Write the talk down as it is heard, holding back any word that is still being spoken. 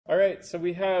All right, so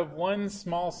we have one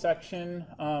small section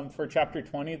for chapter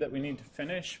 20 that we need to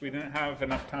finish. We didn't have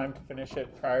enough time to finish it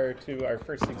prior to our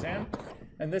first exam.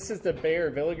 And this is the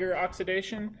Baeyer-Villiger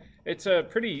oxidation. It's a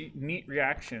pretty neat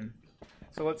reaction.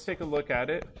 So let's take a look at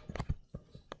it.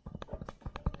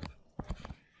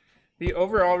 The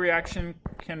overall reaction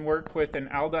can work with an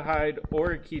aldehyde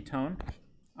or a ketone.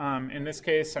 In this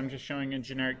case, I'm just showing a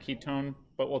generic ketone,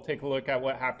 but we'll take a look at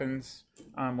what happens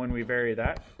when we vary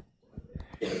that.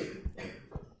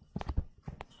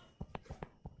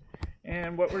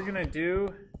 And what we're going to do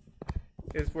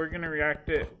is we're going to react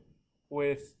it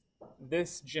with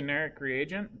this generic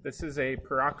reagent. This is a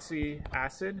peroxy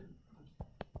acid.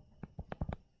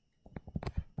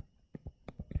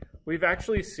 We've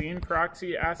actually seen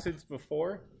peroxy acids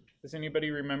before. Does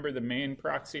anybody remember the main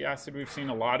peroxy acid we've seen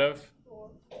a lot of?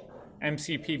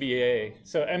 MCPBA.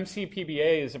 So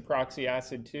MCPBA is a peroxy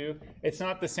acid too. It's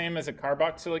not the same as a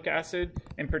carboxylic acid.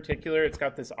 In particular, it's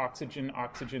got this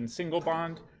oxygen-oxygen single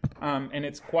bond, and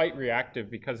it's quite reactive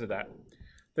because of that.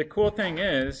 The cool thing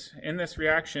is, in this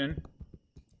reaction,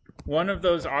 one of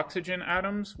those oxygen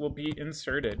atoms will be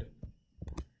inserted.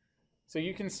 So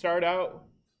you can start out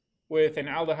with an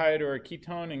aldehyde or a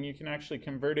ketone, and you can actually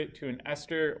convert it to an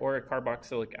ester or a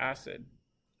carboxylic acid.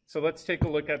 So let's take a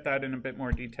look at that in a bit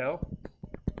more detail.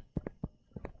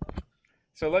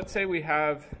 So let's say we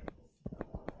have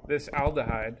this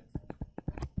aldehyde.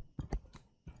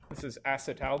 This is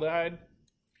acetaldehyde.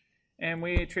 And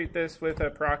we treat this with a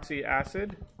peroxy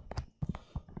acid.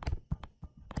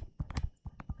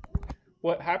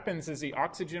 What happens is the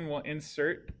oxygen will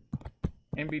insert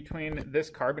in between this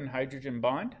carbon-hydrogen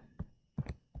bond.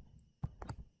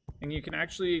 And you can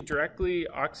actually directly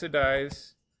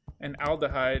oxidize an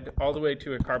aldehyde all the way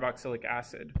to a carboxylic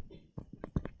acid.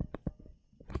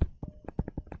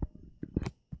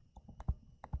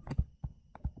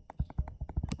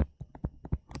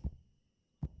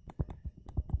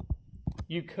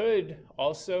 You could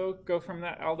also go from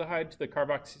that aldehyde to the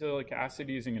carboxylic acid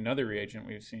using another reagent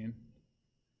we've seen.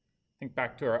 Think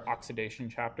back to our oxidation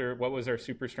chapter. What was our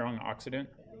super strong oxidant?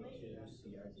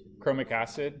 Chromic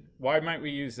acid. Why might we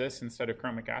use this instead of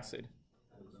chromic acid?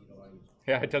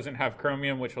 Yeah, it doesn't have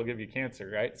chromium, which will give you cancer,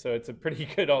 right? So it's a pretty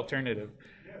good alternative.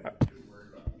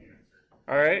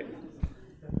 All right.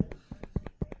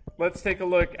 Let's take a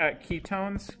look at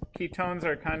ketones. Ketones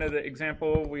are kind of the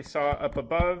example we saw up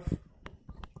above.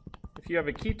 If you have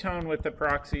a ketone with the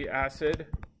peroxy acid,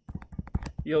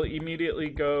 you'll immediately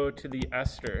go to the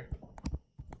ester.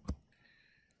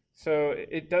 So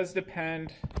it does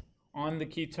depend on the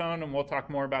ketone, and we'll talk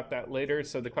more about that later.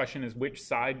 So the question is, which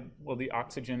side will the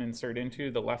oxygen insert into,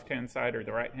 the left-hand side or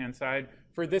the right-hand side?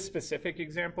 For this specific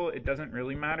example, it doesn't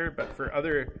really matter, but for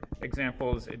other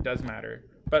examples, it does matter.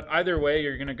 But either way,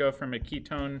 you're going to go from a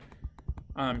ketone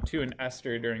to an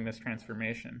ester during this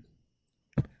transformation.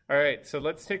 All right, so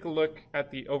let's take a look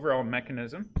at the overall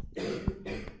mechanism.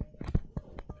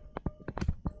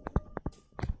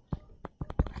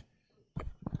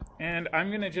 And I'm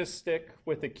going to just stick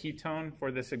with a ketone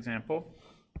for this example.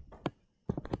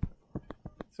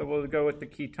 So we'll go with the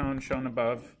ketone shown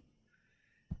above.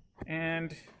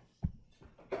 And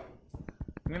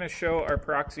I'm going to show our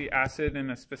peroxy acid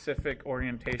in a specific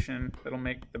orientation that'll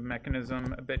make the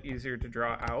mechanism a bit easier to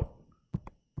draw out.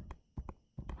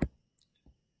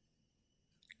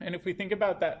 And if we think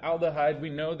about that aldehyde,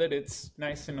 we know that it's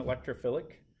nice and electrophilic.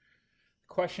 The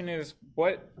question is,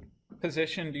 what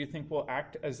position do you think will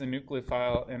act as the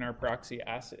nucleophile in our peroxy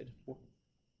acid?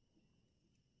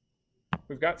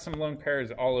 We've got some lone pairs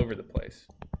all over the place.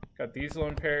 Got these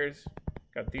lone pairs,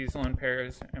 got these lone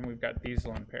pairs, and we've got these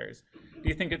lone pairs. Do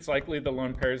you think it's likely the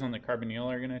lone pairs on the carbonyl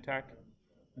are going to attack?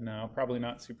 No, probably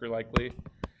not super likely.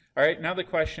 All right, now the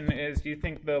question is, do you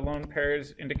think the lone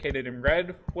pairs indicated in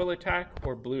red will attack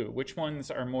or blue? Which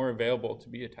ones are more available to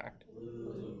be attacked?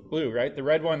 Blue, right? The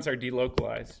red ones are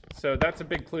delocalized. So that's a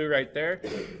big clue right there,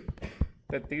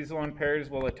 that these lone pairs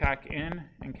will attack in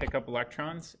and kick up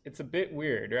electrons. It's a bit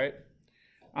weird, right?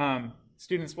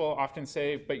 Students will often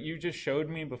say, but you just showed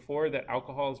me before that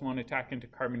alcohols won't attack into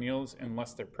carbonyls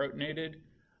unless they're protonated.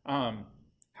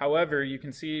 However, you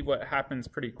can see what happens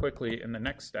pretty quickly in the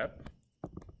next step.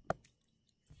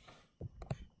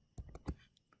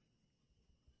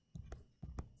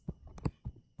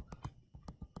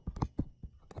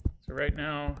 So right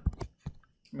now,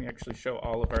 let me actually show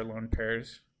all of our lone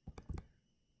pairs.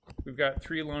 We've got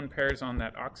 3 lone pairs on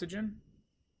that oxygen.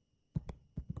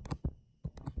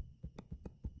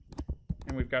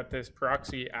 And we've got this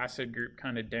peroxy acid group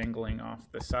kind of dangling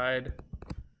off the side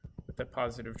with a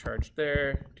positive charge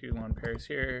there, 2 lone pairs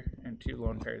here, and 2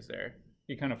 lone pairs there.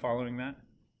 You kind of following that?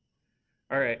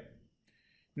 All right.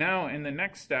 Now, in the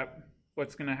next step,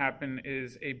 what's going to happen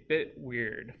is a bit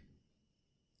weird.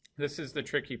 This is the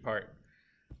tricky part.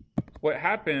 What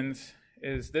happens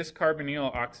is this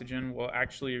carbonyl oxygen will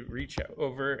actually reach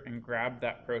over and grab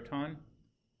that proton.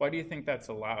 Why do you think that's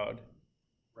allowed?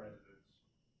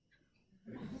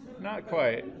 Not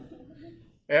quite.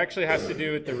 It actually has to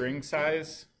do with the ring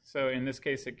size. So in this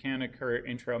case, it can occur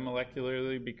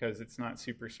intramolecularly because it's not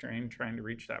super strained trying to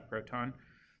reach that proton.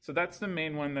 So that's the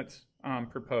main one that's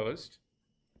proposed.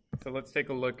 So let's take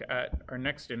a look at our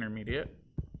next intermediate.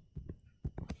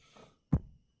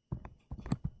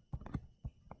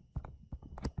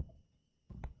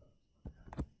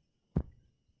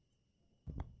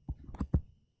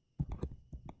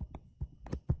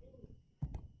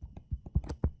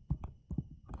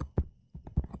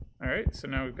 All right, so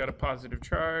now we've got a positive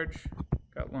charge,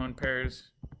 got lone pairs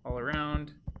all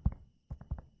around.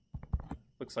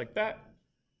 Looks like that.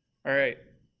 All right,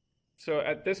 so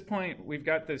at this point, we've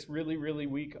got this really, really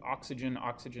weak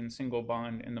oxygen-oxygen single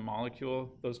bond in the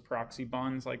molecule. Those proxy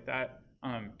bonds like that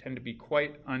tend to be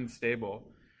quite unstable.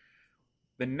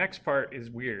 The next part is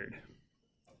weird.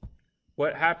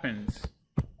 What happens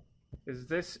is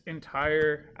this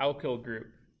entire alkyl group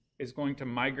is going to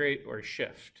migrate or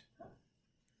shift.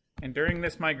 And during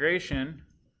this migration,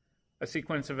 a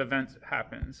sequence of events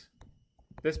happens.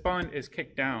 This bond is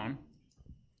kicked down.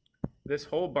 This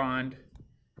whole bond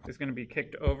is going to be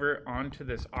kicked over onto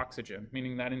this oxygen,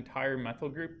 meaning that entire methyl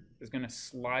group is going to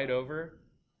slide over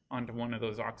onto one of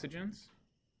those oxygens.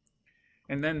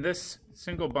 And then this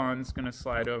single bond is going to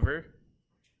slide over,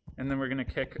 and then we're going to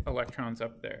kick electrons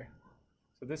up there.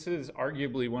 So this is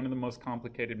arguably one of the most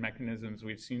complicated mechanisms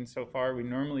we've seen so far. We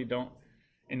normally don't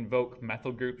invoke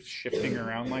methyl groups shifting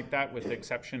around like that, with the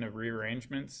exception of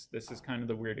rearrangements. This is kind of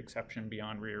the weird exception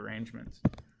beyond rearrangements.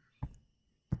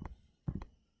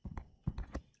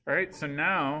 All right, so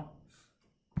now,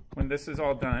 when this is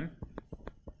all done,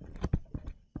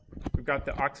 we've got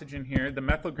the oxygen here. The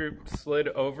methyl group slid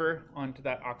over onto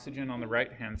that oxygen on the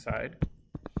right-hand side.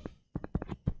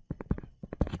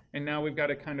 And now we've got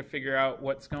to kind of figure out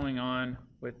what's going on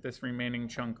with this remaining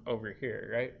chunk over here,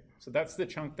 right? So that's the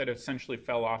chunk that essentially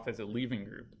fell off as a leaving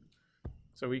group.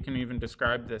 So we can even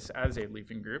describe this as a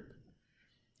leaving group.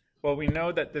 Well, we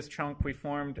know that this chunk, we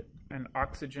formed an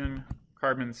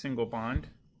oxygen-carbon single bond.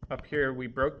 Up here, we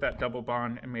broke that double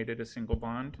bond and made it a single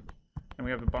bond. And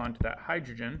we have a bond to that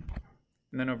hydrogen.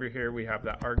 And then over here, we have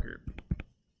that R group.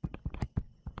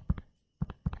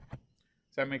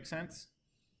 Does that make sense?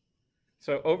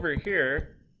 So over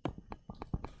here,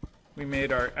 we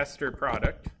made our ester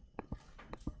product.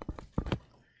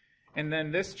 And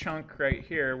then this chunk right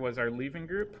here was our leaving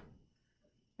group.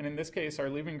 And in this case, our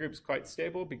leaving group is quite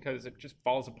stable because it just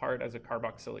falls apart as a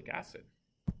carboxylic acid.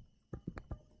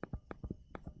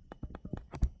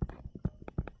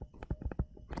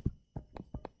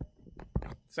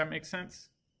 Does that make sense?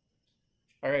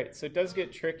 All right, so it does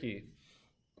get tricky.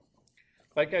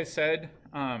 Like I said,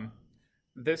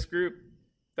 this group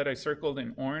that I circled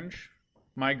in orange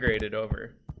migrated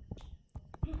over.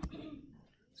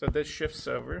 So this shifts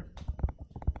over.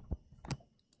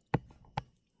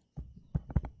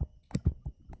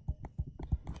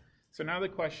 So now the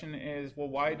question is, well,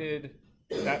 why did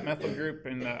that methyl group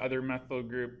and the other methyl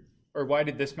group, or why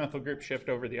did this methyl group shift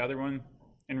over the other one?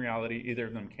 In reality, either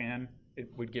of them can. It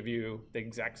would give you the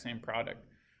exact same product.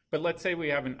 But let's say we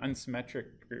have an unsymmetric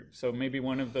group. So maybe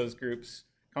one of those groups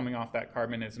coming off that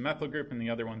carbon is a methyl group and the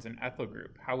other one's an ethyl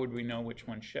group. How would we know which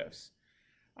one shifts?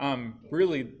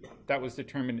 Really, that was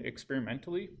determined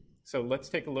experimentally. So let's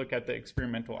take a look at the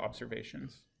experimental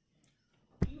observations.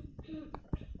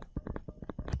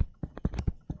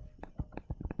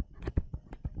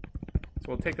 So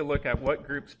we'll take a look at what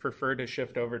groups prefer to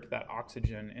shift over to that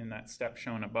oxygen in that step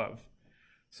shown above.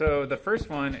 So the first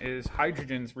one is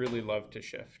hydrogens really love to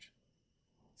shift.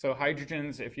 So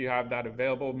hydrogens, if you have that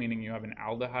available, meaning you have an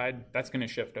aldehyde, that's going to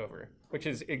shift over, which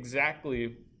is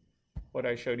exactly what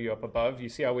I showed you up above. You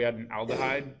see how we had an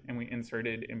aldehyde and we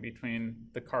inserted in between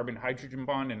the carbon-hydrogen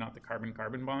bond and not the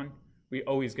carbon-carbon bond? We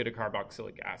always get a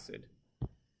carboxylic acid.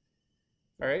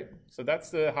 All right, so that's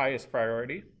the highest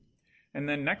priority. And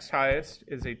then next highest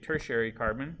is a tertiary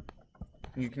carbon.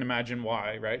 And you can imagine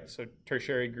why, right? So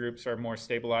tertiary groups are more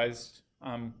stabilized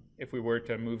if we were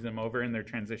to move them over in their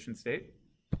transition state.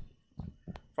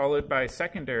 Followed by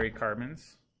secondary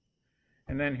carbons.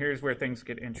 And then here's where things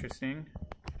get interesting.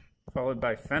 Followed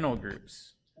by phenyl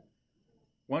groups.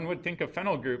 One would think a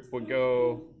phenyl group would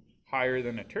go higher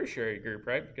than a tertiary group,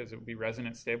 right? Because it would be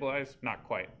resonance stabilized. Not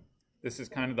quite. This is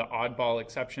kind of the oddball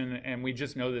exception, and we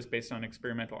just know this based on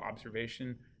experimental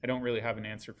observation. I don't really have an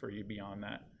answer for you beyond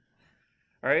that.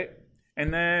 All right,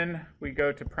 and then we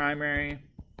go to primary,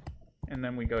 and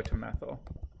then we go to methyl.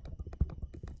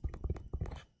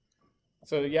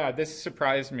 So yeah, this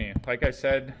surprised me. Like I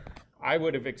said, I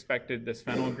would have expected this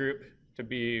phenyl group to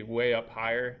be way up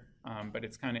higher, but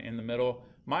it's kind of in the middle.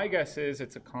 My guess is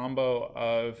it's a combo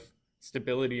of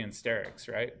stability and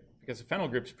sterics, right? Because the phenyl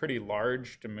group's pretty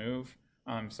large to move,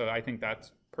 so I think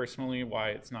that's personally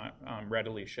why it's not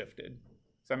readily shifted.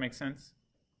 Does that make sense?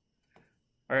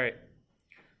 All right,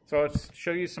 so let's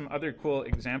show you some other cool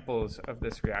examples of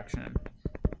this reaction.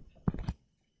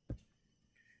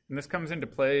 And this comes into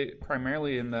play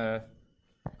primarily in the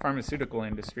pharmaceutical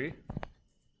industry.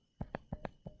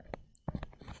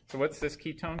 So what's this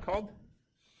ketone called?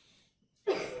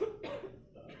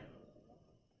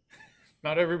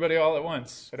 Not everybody all at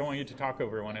once. I don't want you to talk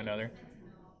over one another.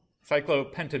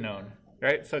 Cyclopentanone,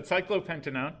 right? So it's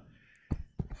cyclopentanone.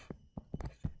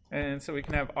 And so we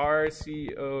can have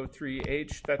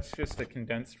RCO3H. That's just a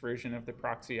condensed version of the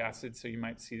proxy acid, so you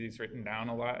might see these written down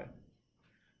a lot.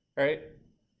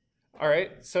 All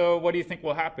right, so what do you think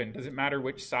will happen? Does it matter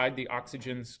which side the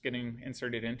oxygen's getting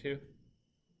inserted into?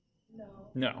 No.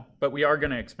 No, but we are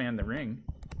going to expand the ring.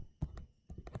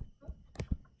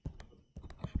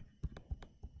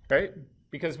 Right?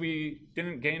 Because we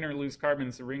didn't gain or lose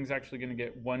carbons, the ring's actually going to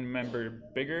get one member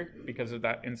bigger because of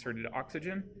that inserted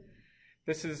oxygen.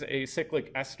 This is a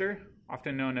cyclic ester,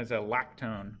 often known as a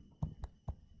lactone.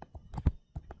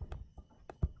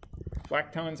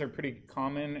 Lactones are pretty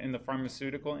common in the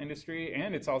pharmaceutical industry,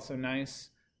 and it's also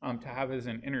nice to have as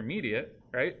an intermediate,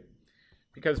 right?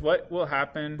 Because what will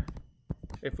happen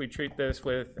if we treat this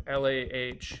with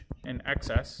LAH in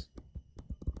excess,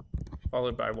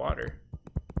 followed by water?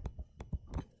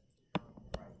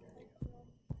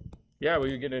 Yeah,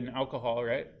 we would get an alcohol,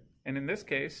 right? And in this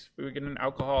case, we would get an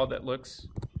alcohol that looks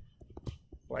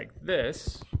like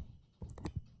this.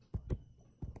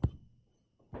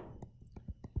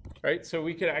 Right, so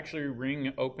we could actually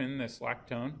ring open this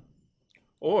lactone,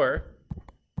 or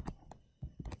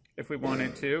if we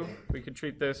wanted to, we could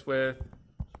treat this with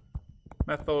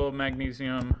methyl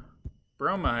magnesium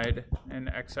bromide in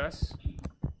excess,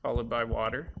 followed by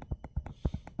water.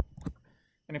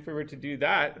 And if we were to do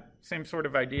that, same sort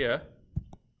of idea.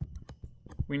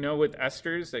 We know with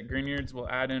esters that Grignards will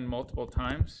add in multiple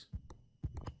times.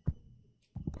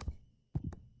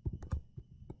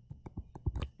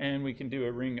 And we can do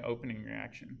a ring opening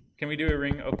reaction. Can we do a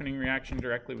ring opening reaction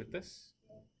directly with this?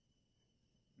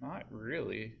 Not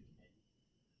really.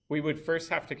 We would first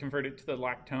have to convert it to the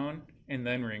lactone and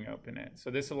then ring open it. So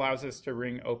this allows us to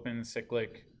ring open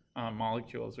cyclic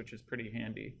molecules, which is pretty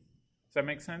handy. Does that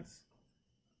make sense?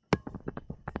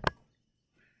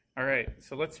 All right,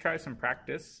 so let's try some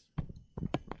practice.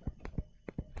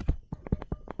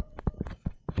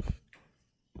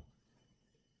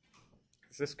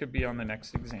 This could be on the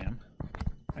next exam.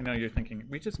 I know you're thinking,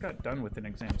 we just got done with an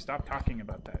exam. Stop talking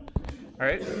about that. All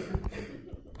right?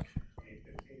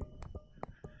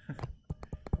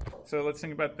 So let's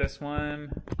think about this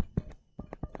one.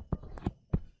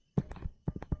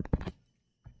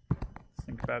 Let's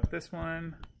think about this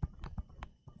one.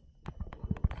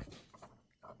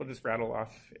 We'll just rattle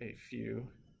off a few.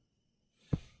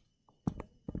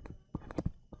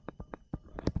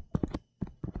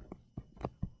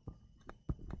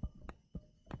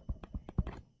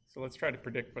 So let's try to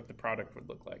predict what the product would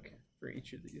look like for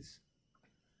each of these.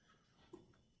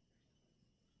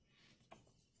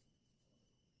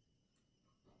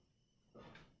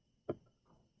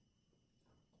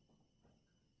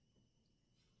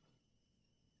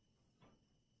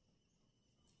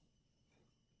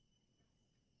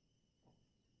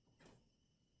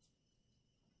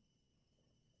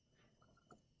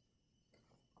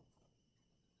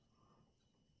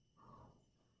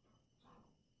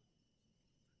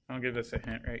 I'll give this a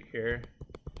hint right here.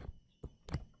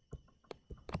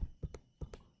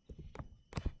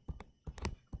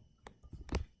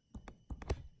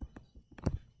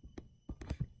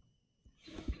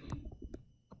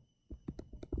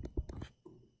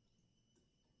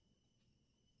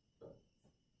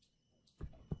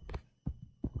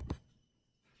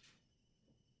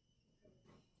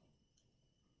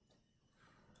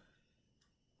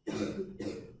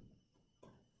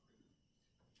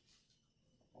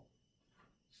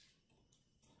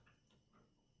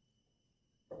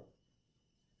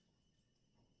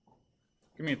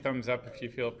 Give me a thumbs up if you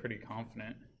feel pretty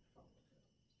confident.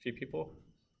 A few people?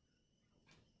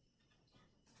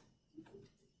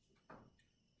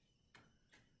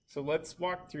 So let's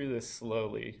walk through this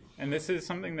slowly. And this is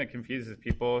something that confuses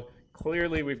people.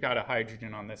 Clearly, we've got a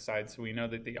hydrogen on this side, so we know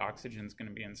that the oxygen is going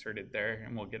to be inserted there,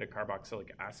 and we'll get a carboxylic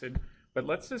acid. But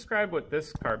let's describe what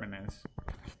this carbon is.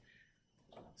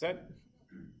 Is that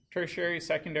tertiary,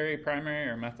 secondary, primary,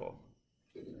 or methyl?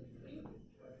 It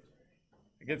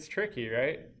gets tricky,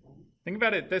 right? Think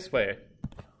about it this way.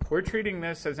 We're treating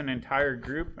this as an entire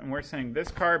group, and we're saying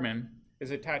this carbon is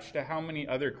attached to how many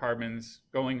other carbons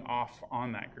going off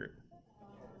on that group?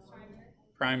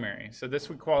 Primary. So this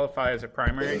would qualify as a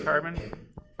primary carbon.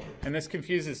 And this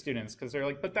confuses students because they're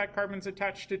like, but that carbon's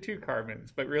attached to 2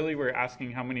 carbons. But really we're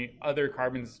asking how many other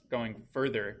carbons going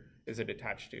further is it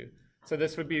attached to. So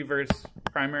this would be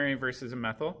primary versus a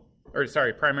methyl, or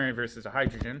sorry, primary versus a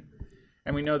hydrogen.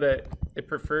 And we know that it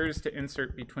prefers to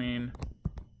insert between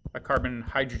a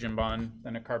carbon-hydrogen bond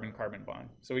than a carbon-carbon bond.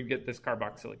 So we'd get this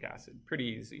carboxylic acid. Pretty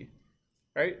easy,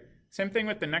 right? Same thing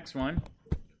with the next one.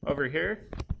 Over here,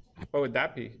 what would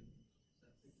that be?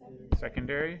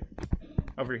 Secondary.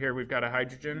 Over here, we've got a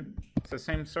hydrogen. It's the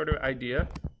same sort of idea.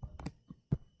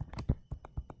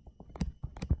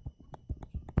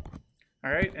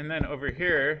 All right, and then over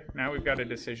here, now we've got a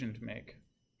decision to make.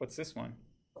 What's this one?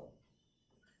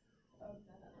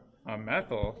 A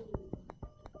methyl,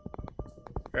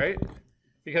 right?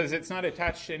 Because it's not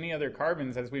attached to any other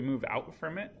carbons as we move out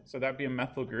from it, so that'd be a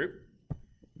methyl group.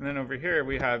 And then over here,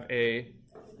 we have a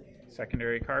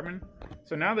secondary carbon.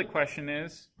 So now the question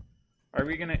is, are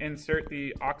we going to insert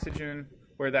the oxygen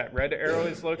where that red arrow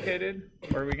is located,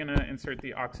 or are we going to insert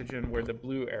the oxygen where the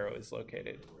blue arrow is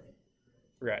located?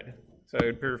 Red. So I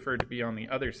would prefer to be on the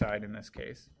other side in this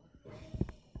case.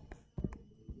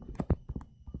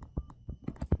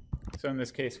 So in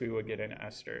this case, we would get an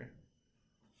ester.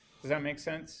 Does that make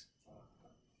sense?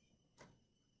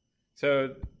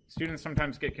 So students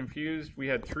sometimes get confused. We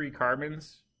had 3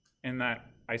 carbons in that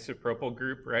isopropyl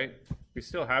group, right? We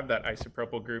still have that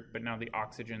isopropyl group, but now the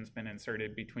oxygen's been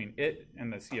inserted between it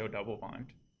and the CO double bond.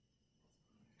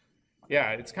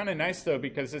 Yeah, it's kind of nice though,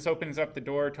 because this opens up the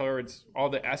door towards all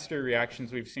the ester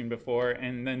reactions we've seen before,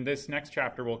 and then this next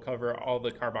chapter will cover all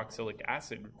the carboxylic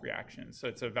acid reactions, so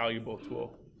it's a valuable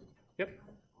tool. Yep?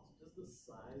 Does the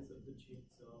size of the chain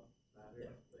itself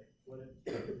matter? Like, what if,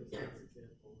 for this next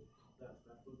example, that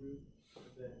methyl group,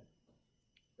 then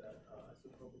that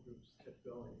isopropyl group just kept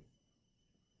going?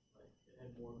 Like, it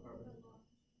had more carbon.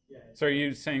 Yeah. So are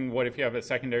you saying what if you have a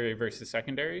secondary versus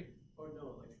secondary? Or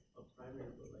no, like a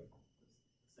primary, but like the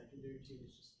secondary chain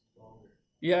is just longer.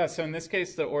 Yeah, so in this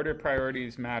case, the order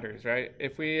priorities matters, right?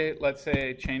 If we, let's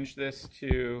say, change this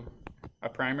to a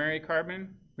primary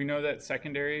carbon, we know that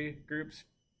secondary groups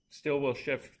still will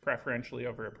shift preferentially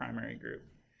over a primary group.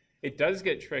 It does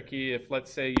get tricky if,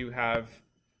 let's say, you have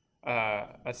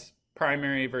a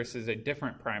primary versus a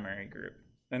different primary group.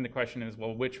 Then the question is,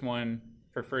 well, which one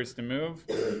prefers to move?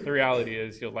 The reality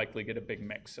is you'll likely get a big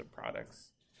mix of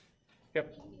products. Yep. I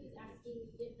think he was asking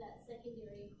if that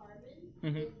secondary carbon,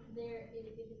 Mm-hmm. if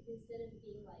instead of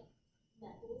being like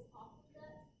methyls off of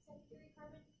that secondary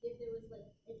carbon, if there was like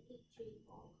an 8-chain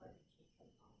long carbon chain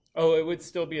coming off. Oh, it would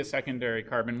still be a secondary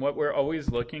carbon. What we're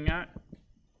always looking at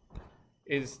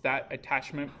is that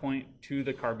attachment point to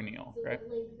the carbonyl, So right?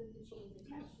 the length of the chains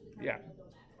attached to the carbonyl Yeah. don't matter.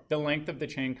 The length of the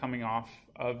chain coming off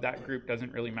of that group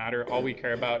doesn't really matter. All we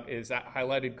care about is that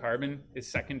highlighted carbon is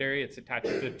secondary. It's attached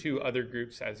to 2 other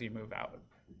groups as you move out.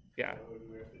 Yeah.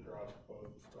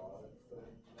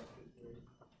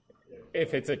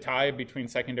 If it's a tie between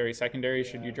secondary,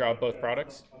 should you draw both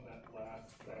products? On that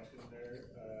last section there,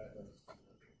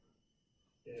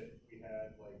 if we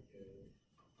had like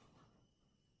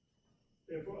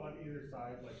if on either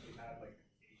side, like you had like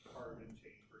a carbon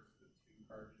chain versus a 2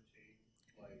 carbon chain,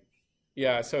 like.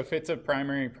 Yeah, so if it's a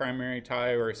primary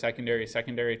tie or a secondary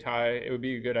tie, it would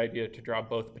be a good idea to draw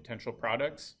both potential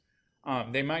products.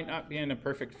 They might not be in a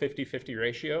perfect 50-50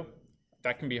 ratio.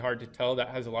 That can be hard to tell. That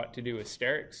has a lot to do with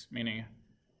sterics, meaning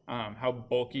how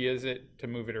bulky is it to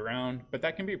move it around. But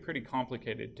that can be pretty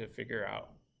complicated to figure out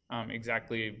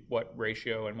exactly what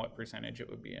ratio and what percentage it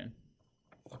would be in.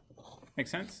 Make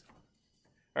sense?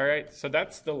 All right, so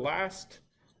that's the last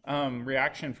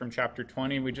reaction from chapter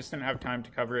 20. We just didn't have time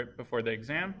to cover it before the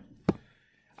exam.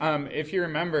 If you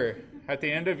remember, at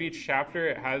the end of each chapter,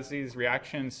 it has these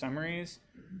reaction summaries.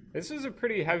 This is a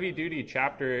pretty heavy-duty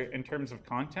chapter in terms of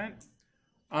content.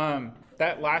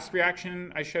 That last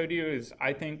reaction I showed you is,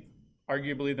 I think,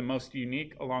 arguably the most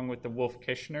unique, along with the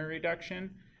Wolff-Kishner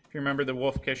reduction. If you remember, the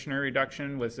Wolff-Kishner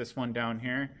reduction was this one down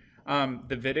here.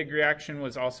 The Wittig reaction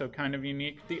was also kind of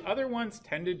unique. The other ones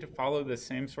tended to follow the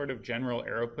same sort of general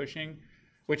arrow pushing,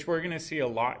 which we're going to see a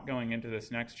lot going into this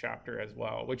next chapter as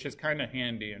well, which is kind of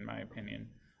handy in my opinion.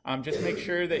 Just make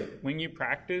sure that when you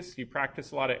practice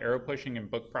a lot of arrow pushing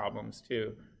and book problems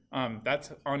too.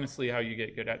 That's honestly how you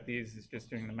get good at these, is just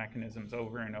doing the mechanisms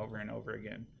over and over and over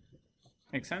again.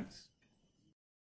 Make sense?